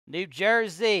New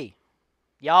Jersey.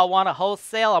 Y'all want to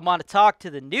wholesale? I want to talk to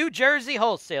the New Jersey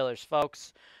wholesalers,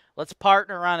 folks. Let's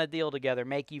partner on a deal together.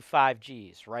 Make you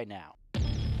 5Gs right now.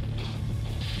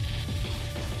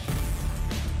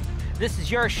 This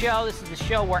is your show. This is the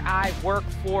show where I work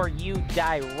for you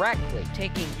directly,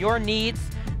 taking your needs.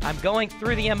 I'm going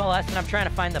through the MLS and I'm trying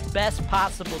to find the best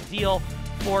possible deal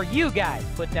for you guys.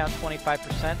 Put down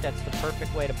 25%. That's the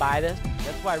perfect way to buy this.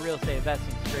 That's why real estate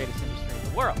investing is the greatest industry in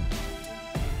the world.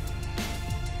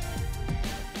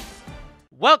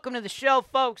 Welcome to the show,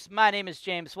 folks. My name is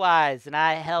James Wise, and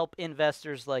I help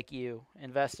investors like you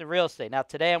invest in real estate. Now,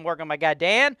 today I'm working with my guy,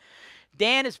 Dan.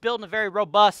 Dan is building a very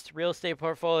robust real estate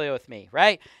portfolio with me,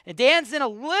 right? And Dan's in a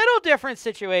little different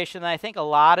situation than I think a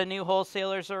lot of new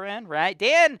wholesalers are in, right?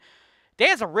 Dan's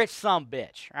a rich son of a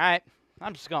bitch, right?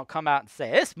 I'm just going to come out and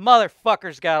say, this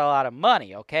motherfucker's got a lot of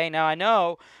money, okay? Now, I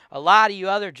know a lot of you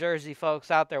other Jersey folks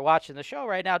out there watching the show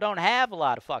right now don't have a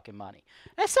lot of fucking money.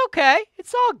 That's okay.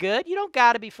 It's all good. You don't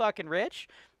got to be fucking rich.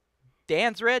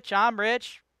 Dan's rich. I'm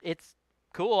rich. It's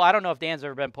cool. I don't know if Dan's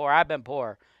ever been poor. I've been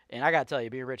poor. And I got to tell you,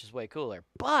 being rich is way cooler.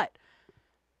 But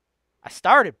I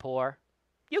started poor.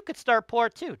 You could start poor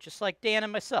too, just like Dan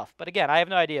and myself. But again, I have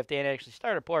no idea if Dan actually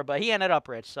started poor, but he ended up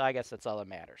rich, so I guess that's all that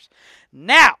matters.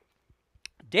 Now,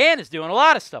 Dan is doing a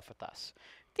lot of stuff with us.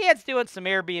 Dan's doing some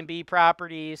Airbnb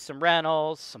properties, some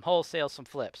rentals, some wholesale, some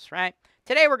flips, right?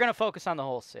 Today we're going to focus on the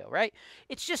wholesale, right?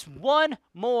 It's just one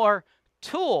more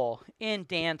tool in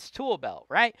Dan's tool belt,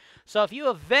 right? So if you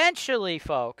eventually,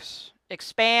 folks,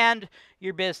 expand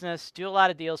your business, do a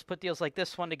lot of deals, put deals like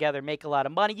this one together, make a lot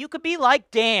of money, you could be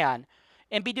like Dan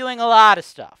and be doing a lot of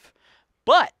stuff.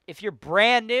 But if you're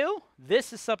brand new,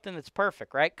 this is something that's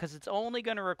perfect, right? Because it's only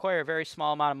going to require a very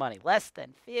small amount of money, less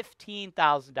than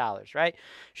 $15,000, right?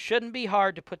 Shouldn't be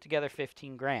hard to put together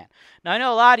 15 grand. Now, I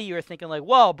know a lot of you are thinking like,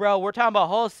 whoa, bro, we're talking about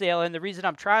wholesale, and the reason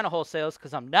I'm trying to wholesale is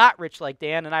because I'm not rich like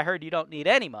Dan, and I heard you don't need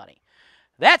any money.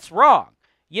 That's wrong.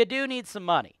 You do need some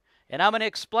money. And I'm going to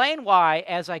explain why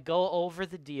as I go over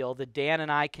the deal that Dan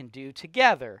and I can do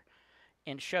together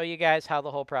and show you guys how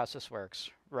the whole process works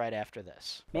right after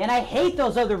this. Man, I hate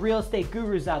those other real estate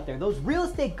gurus out there. Those real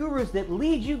estate gurus that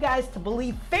lead you guys to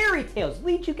believe fairy tales,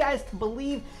 lead you guys to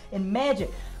believe in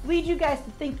magic, lead you guys to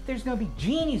think that there's going to be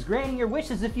genies granting your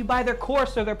wishes if you buy their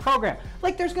course or their program.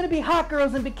 Like there's going to be hot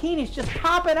girls in bikinis just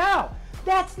popping out.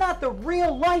 That's not the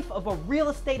real life of a real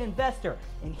estate investor.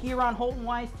 And here on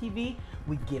HoltonWiseTV,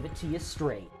 we give it to you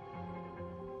straight.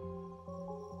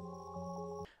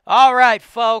 All right,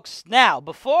 folks. Now,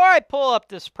 before I pull up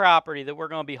this property that we're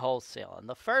going to be wholesaling,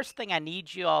 the first thing I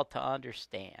need you all to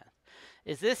understand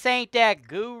is this ain't that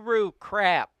guru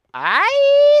crap.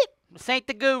 This ain't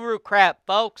the guru crap,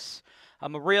 folks.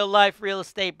 I'm a real-life real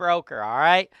estate broker, all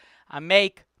right? I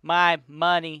make my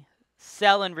money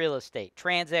selling real estate,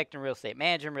 transacting real estate,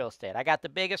 managing real estate. I got the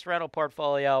biggest rental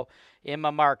portfolio in my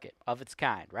market of its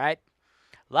kind, right?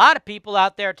 A lot of people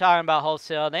out there talking about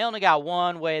wholesale, they only got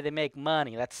one way they make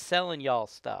money. That's selling y'all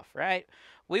stuff, right?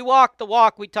 We walk the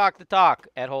walk, we talk the talk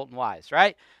at HoltonWise,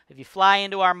 right? If you fly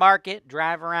into our market,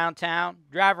 drive around town,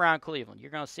 drive around Cleveland,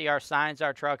 you're going to see our signs,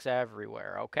 our trucks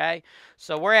everywhere, okay?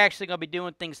 So we're actually going to be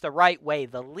doing things the right way,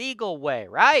 the legal way,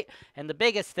 right? And the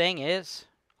biggest thing is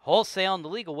wholesaling the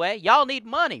legal way. Y'all need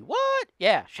money. What?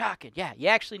 Yeah, shocking. Yeah, you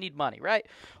actually need money, right?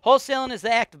 Wholesaling is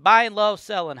the act of buying low,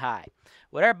 selling high.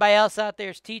 What everybody else out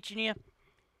there is teaching you,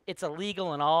 it's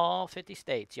illegal in all 50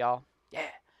 states, y'all. Yeah.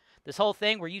 This whole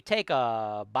thing where you take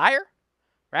a buyer,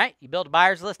 right? You build a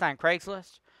buyer's list on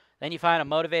Craigslist. Then you find a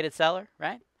motivated seller,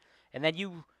 right? And then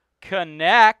you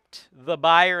connect the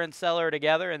buyer and seller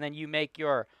together, and then you make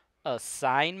your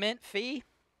assignment fee.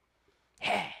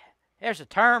 Yeah. There's a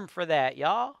term for that,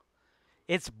 y'all.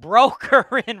 It's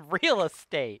broker in real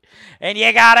estate. And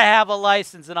you got to have a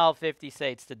license in all 50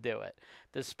 states to do it.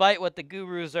 Despite what the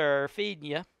gurus are feeding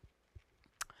you,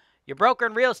 you're broker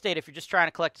in real estate if you're just trying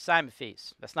to collect assignment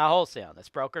fees. That's not wholesale. That's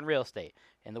broker in real estate.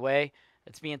 And the way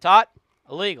it's being taught,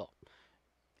 illegal.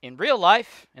 In real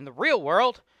life, in the real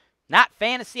world, not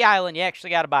Fantasy Island, you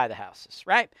actually got to buy the houses,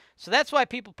 right? So that's why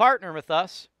people partner with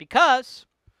us, because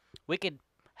we can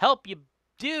help you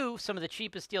do some of the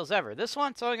cheapest deals ever. This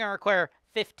one's only going to require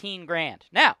 15 grand.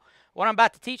 Now, what I'm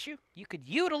about to teach you, you could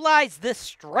utilize this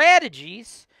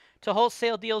strategies to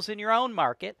wholesale deals in your own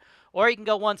market, or you can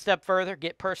go one step further,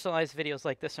 get personalized videos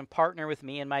like this and partner with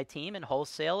me and my team and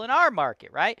wholesale in our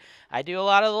market, right? I do a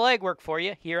lot of the legwork for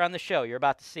you here on the show. You're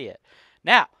about to see it.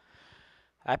 Now,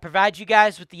 I provide you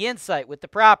guys with the insight with the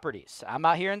properties. I'm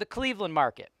out here in the Cleveland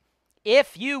market.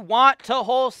 If you want to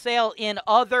wholesale in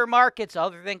other markets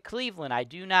other than Cleveland, I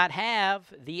do not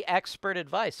have the expert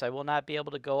advice. I will not be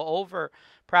able to go over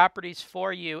properties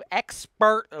for you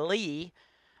expertly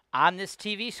on this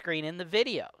TV screen in the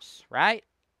videos, right?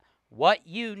 What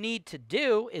you need to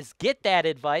do is get that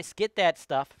advice, get that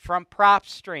stuff from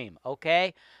PropStream,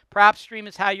 okay? PropStream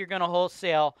is how you're going to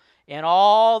wholesale in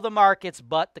all the markets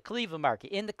but the Cleveland market.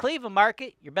 In the Cleveland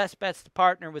market, your best bet's to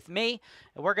partner with me,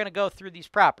 and we're going to go through these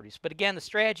properties. But again, the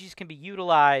strategies can be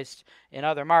utilized in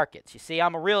other markets. You see,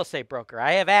 I'm a real estate broker.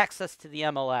 I have access to the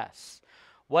MLS.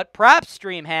 What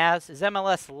PropStream has is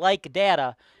MLS-like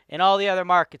data in all the other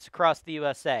markets across the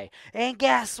USA. And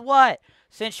guess what?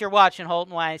 Since you're watching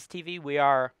HoltonWise TV, we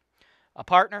are a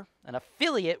partner, an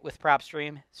affiliate with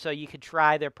PropStream, so you can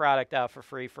try their product out for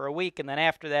free for a week. And then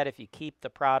after that, if you keep the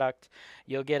product,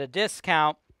 you'll get a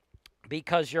discount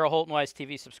because you're a HoltonWise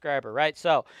TV subscriber, right?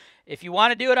 So if you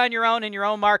want to do it on your own in your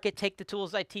own market, take the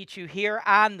tools I teach you here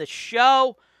on the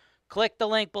show. Click the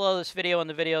link below this video when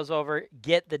the video's over.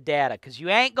 Get the data, because you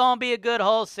ain't going to be a good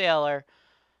wholesaler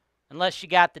unless you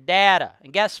got the data.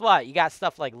 And guess what? You got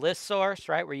stuff like ListSource,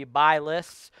 right, where you buy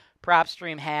lists.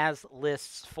 PropStream has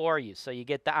lists for you. So you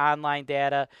get the online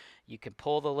data. You can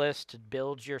pull the list to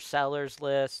build your sellers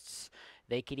lists.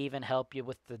 They could even help you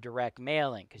with the direct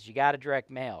mailing, because you got a direct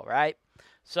mail, right?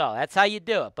 So that's how you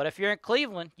do it. But if you're in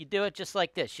Cleveland, you do it just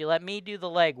like this. You let me do the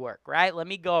legwork, right? Let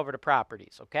me go over the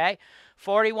properties, okay?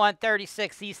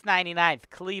 4136 East 99th,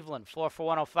 Cleveland, floor for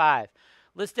 105.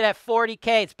 Listed at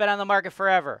 $40K. It's been on the market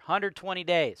forever. 120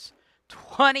 days.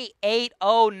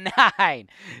 $28.09.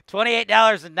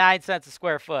 $28.09 a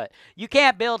square foot. You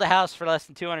can't build a house for less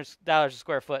than $200 a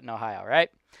square foot in Ohio, right?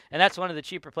 And that's one of the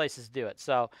cheaper places to do it.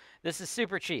 So this is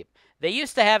super cheap. They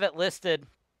used to have it listed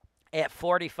at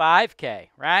 $45K,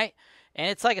 right? And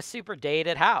it's like a super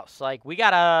dated house. Like, we got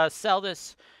to sell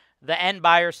this, the end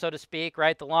buyer, so to speak,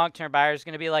 right? The long-term buyer is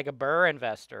going to be like a Burr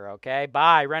investor, okay?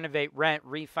 Buy, renovate, rent,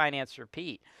 refinance,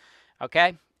 repeat,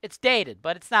 okay? It's dated,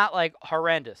 but it's not like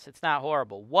horrendous. It's not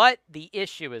horrible. What the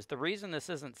issue is, the reason this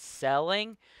isn't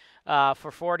selling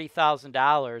for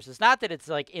 $40,000 is not that it's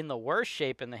like in the worst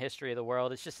shape in the history of the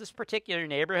world. It's just this particular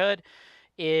neighborhood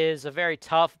is a very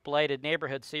tough, blighted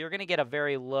neighborhood, so you're going to get a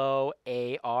very low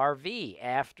ARV,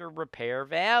 after repair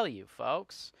value,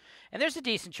 folks. And there's a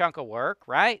decent chunk of work,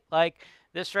 right? Like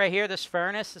this right here, this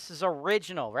furnace, this is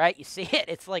original, right? You see it?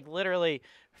 It's like literally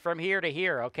from here to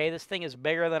here, okay? This thing is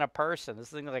bigger than a person. This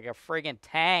thing is like a friggin'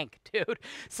 tank, dude.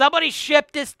 Somebody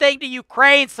shipped this thing to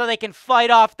Ukraine so they can fight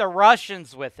off the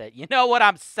Russians with it. You know what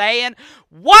I'm saying?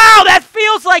 Wow, that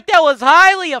feels like that was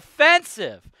highly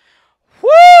offensive.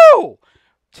 Woo!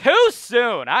 Too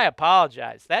soon. I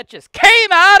apologize. That just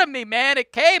came out of me, man.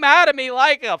 It came out of me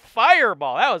like a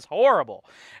fireball. That was horrible.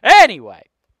 Anyway,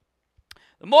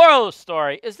 the moral of the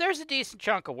story is there's a decent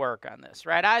chunk of work on this,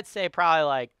 right? I'd say probably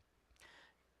like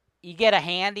you get a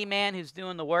handyman who's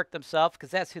doing the work themselves,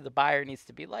 because that's who the buyer needs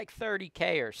to be, like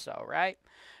 $30K or so, right?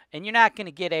 And you're not going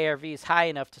to get ARVs high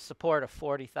enough to support a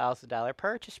 $40,000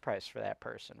 purchase price for that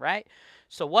person, right?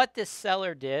 So what this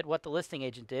seller did, what the listing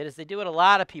agent did, is they do what a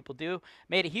lot of people do,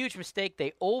 made a huge mistake.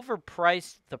 They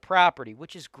overpriced the property,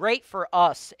 which is great for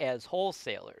us as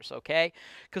wholesalers, okay?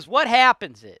 Because what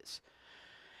happens is,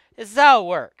 this is how it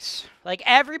works. Like,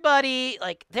 everybody,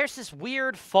 like, there's this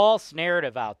weird false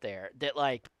narrative out there that,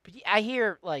 like, I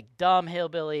hear, like, dumb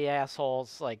hillbilly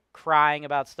assholes, like, crying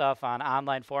about stuff on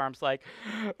online forums, like,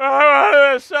 I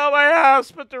wanted to sell my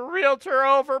house, but the realtor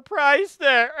overpriced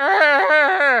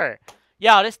it.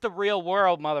 Yo, this is the real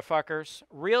world, motherfuckers.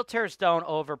 Realtors don't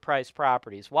overprice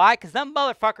properties. Why? Because them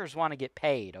motherfuckers want to get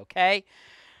paid, okay?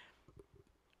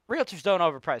 Realtors don't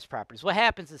overprice properties. What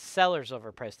happens is sellers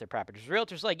overprice their properties.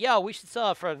 Realtors like, yo, we should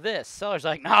sell it for this. Seller's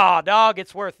like, nah, dog,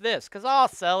 it's worth this. Because all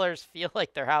sellers feel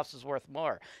like their house is worth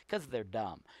more because they're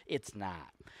dumb. It's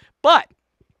not. But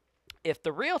if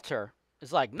the realtor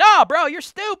is like, nah, bro, you're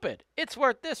stupid. It's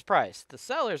worth this price. The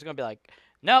seller's going to be like,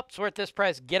 nope, it's worth this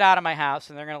price. Get out of my house.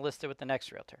 And they're going to list it with the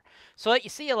next realtor. So what you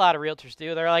see a lot of realtors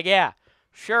do, they're like, yeah,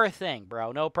 sure thing,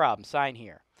 bro. No problem. Sign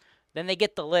here. Then they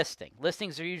get the listing.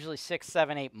 Listings are usually 6,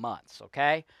 7, 8 months,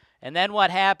 okay? And then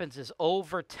what happens is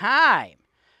over time,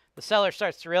 the seller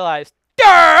starts to realize,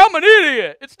 I'm an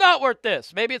idiot. It's not worth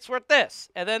this. Maybe it's worth this,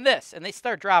 and then this. And they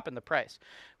start dropping the price,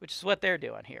 which is what they're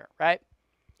doing here, right?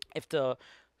 If the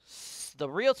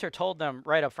realtor told them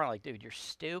right up front, like, dude, you're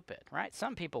stupid, right?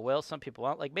 Some people will, some people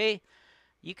won't. Like me,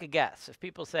 You could guess. If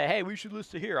people say, hey, we should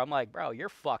list it here, I'm like, bro, you're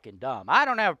fucking dumb. I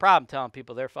don't have a problem telling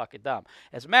people they're fucking dumb.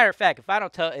 As a matter of fact, if I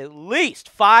don't tell at least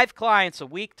 5 clients a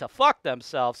week to fuck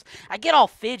themselves, I get all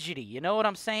fidgety. You know what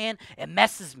I'm saying? It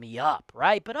messes me up,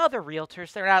 right? But other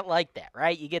realtors, they're not like that,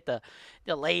 right? You get the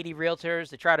lady realtors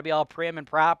that try to be all prim and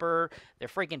proper. They're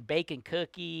freaking baking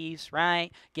cookies,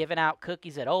 right? Giving out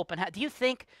cookies at open house. Do you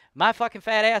think my fucking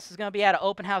fat ass is going to be at an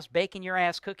open house baking your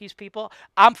ass cookies, people?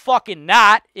 I'm fucking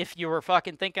not, if you were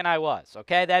fucking thinking I was,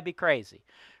 okay? That'd be crazy,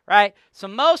 right? So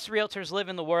most realtors live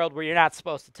in the world where you're not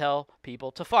supposed to tell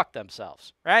people to fuck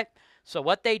themselves, right? So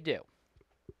what they do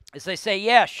is they say,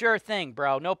 yeah, sure thing,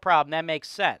 bro, no problem, that makes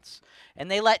sense.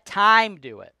 And they let time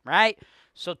do it, right?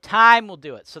 So time will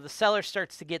do it. So the seller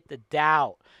starts to get the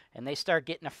doubt, and they start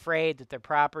getting afraid that their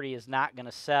property is not going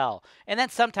to sell. And then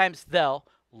sometimes they'll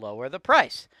lower the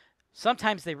price.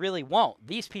 Sometimes they really won't.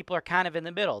 These people are kind of in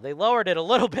the middle. They lowered it a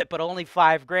little bit, but only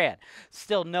 $5,000.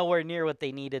 Still nowhere near what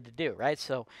they needed to do, right?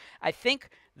 So I think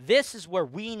this is where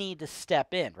we need to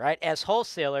step in, right? As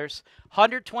wholesalers,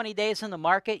 120 days in the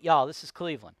market, y'all, this is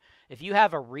Cleveland. If you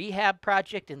have a rehab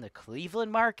project in the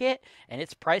Cleveland market and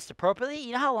it's priced appropriately,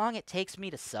 you know how long it takes me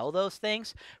to sell those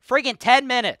things? Friggin' 10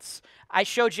 minutes. I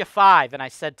showed you 5 and I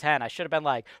said 10. I should have been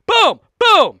like, boom,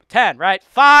 boom, 10, right?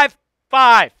 5,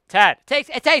 10.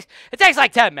 It takes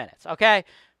like 10 minutes, okay?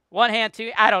 One hand,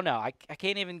 two. I don't know. I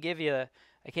can't even give you.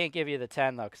 I can't give you the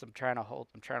 10 though, because I'm trying to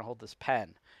hold this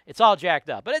pen. It's all jacked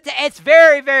up, but it's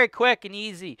very, very quick and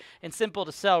easy and simple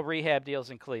to sell rehab deals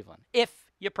in Cleveland if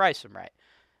you price them right.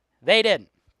 They didn't.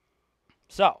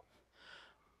 So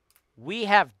we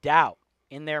have doubt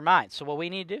in their minds. So what we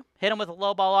need to do, hit them with a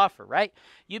lowball offer, right?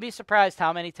 You'd be surprised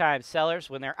how many times sellers,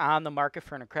 when they're on the market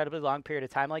for an incredibly long period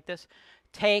of time like this,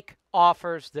 take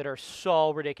offers that are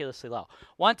so ridiculously low.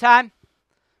 One time,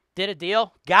 did a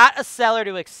deal, got a seller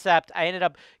to accept. I ended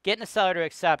up getting a seller to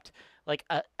accept like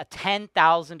a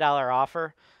 $10,000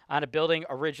 offer on a building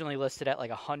originally listed at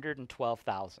like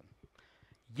 $112,000.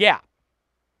 Yeah.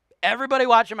 Everybody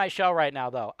watching my show right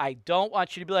now, though, I don't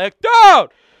want you to be like, dude,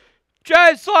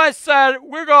 James Slice said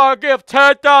we're going to give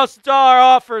 $10,000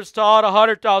 offers to all the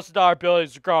 $100,000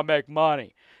 buildings that are going to make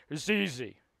money. It's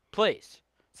easy. Please.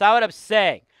 That's not what I'm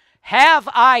saying. Have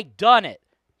I done it?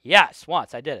 Yes,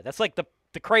 once I did it. That's like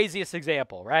the craziest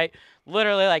example, right?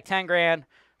 Literally like 10 grand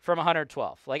from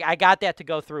 112. Like I got that to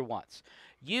go through once.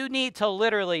 You need to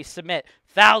literally submit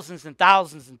thousands and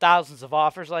thousands and thousands of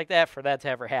offers like that for that to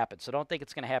ever happen. So don't think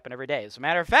it's going to happen every day. As a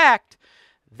matter of fact,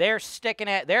 they're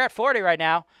at 40 right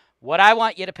now. What I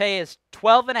want you to pay is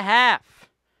 12 and a half.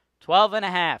 12 and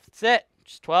a half. That's it.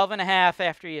 Just 12 and a half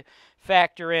after you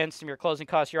factor in some of your closing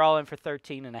costs. You're all in for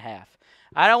 13 and a half.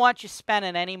 I don't want you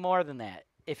spending any more than that.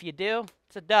 If you do,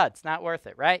 it's a dud. It's not worth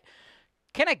it, right?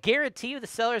 Can I guarantee you the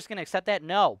seller is going to accept that?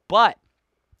 No, but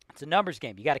it's a numbers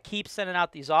game. You got to keep sending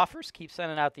out these offers,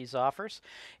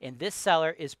 and this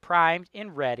seller is primed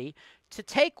and ready to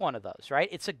take one of those, right?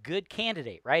 It's a good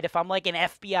candidate, right? If I'm like an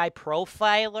FBI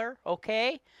profiler,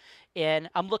 okay, and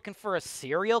I'm looking for a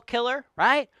serial killer,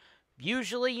 right?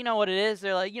 Usually, you know what it is.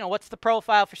 They're like, what's the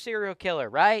profile for serial killer,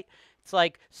 right? It's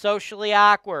like socially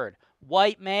awkward,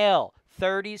 white male,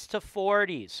 30s to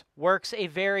 40s, works a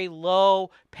very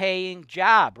low-paying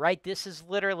job, right? This is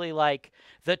literally like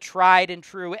the tried and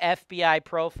true FBI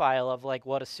profile of like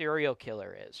what a serial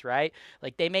killer is, right?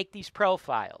 Like they make these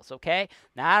profiles, okay?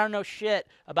 Now, I don't know shit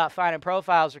about finding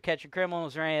profiles or catching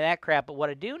criminals or any of that crap, but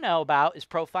what I do know about is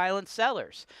profiling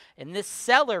sellers. And this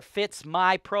seller fits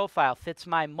my profile, fits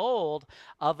my mold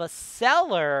of a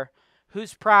seller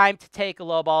who's primed to take a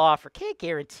lowball offer. Can't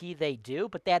guarantee they do,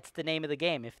 but that's the name of the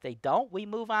game. If they don't, we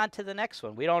move on to the next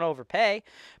one. We don't overpay.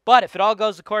 But if it all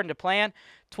goes according to plan,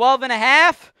 12 and a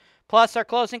half plus our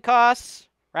closing costs,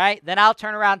 right? Then I'll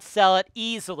turn around and sell it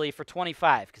easily for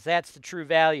 25 because that's the true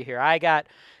value here. I got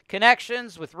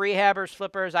connections with rehabbers,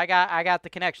 flippers. I got the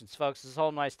connections, folks. This is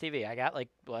HoltonWiseTV. I got like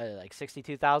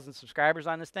 62,000 subscribers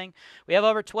on this thing. We have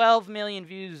over 12 million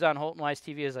views on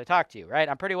HoltonWiseTV as I talk to you, right?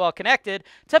 I'm pretty well connected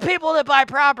to people that buy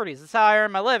properties. That's how I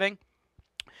earn my living.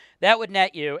 That would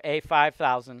net you a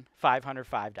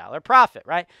 $5,505 profit,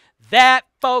 right? That,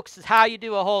 folks, is how you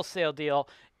do a wholesale deal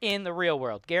in the real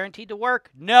world. Guaranteed to work?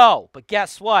 No. But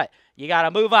guess what? You got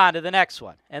to move on to the next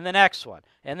one, and the next one,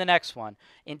 and the next one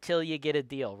until you get a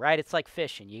deal, right? It's like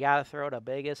fishing. You got to throw the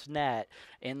biggest net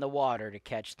in the water to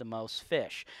catch the most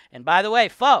fish. And by the way,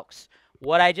 folks,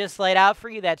 what I just laid out for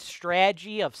you, that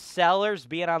strategy of sellers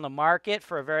being on the market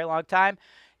for a very long time,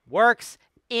 works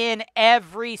in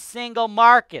every single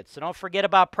market. So don't forget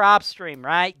about PropStream,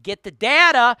 right? Get the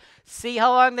data, see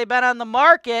how long they've been on the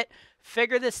market,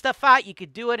 figure this stuff out. You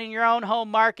could do it in your own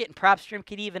home market, and PropStream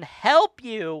could even help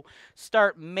you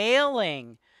start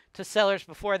mailing to sellers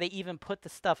before they even put the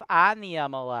stuff on the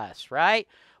MLS, right?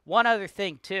 One other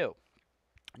thing, too.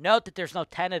 Note that there's no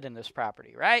tenant in this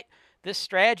property, right? This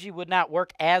strategy would not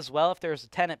work as well if there was a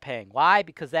tenant paying. Why?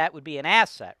 Because that would be an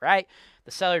asset, right?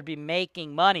 The seller would be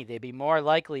making money. They'd be more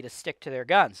likely to stick to their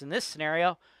guns. In this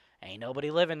scenario, ain't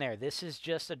nobody living there. This is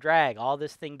just a drag. All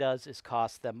this thing does is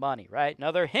cost them money, right?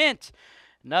 Another hint,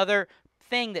 another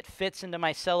thing that fits into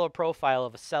my seller profile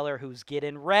of a seller who's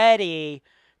getting ready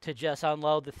to just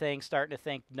unload the thing, starting to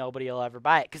think nobody will ever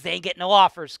buy it because they ain't getting no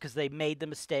offers because they made the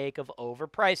mistake of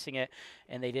overpricing it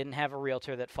and they didn't have a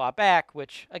realtor that fought back,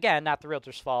 which, again, not the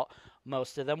realtor's fault.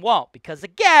 Most of them won't because,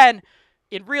 again,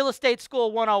 in Real Estate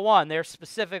School 101, they're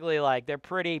specifically they're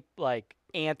pretty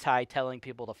anti telling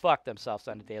people to fuck themselves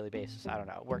on a daily basis. I don't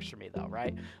know. It works for me, though,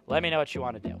 right? Let me know what you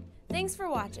want to do. Thanks for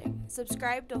watching.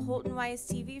 Subscribe to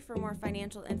HoltonWise TV for more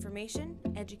financial information,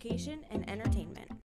 education, and entertainment.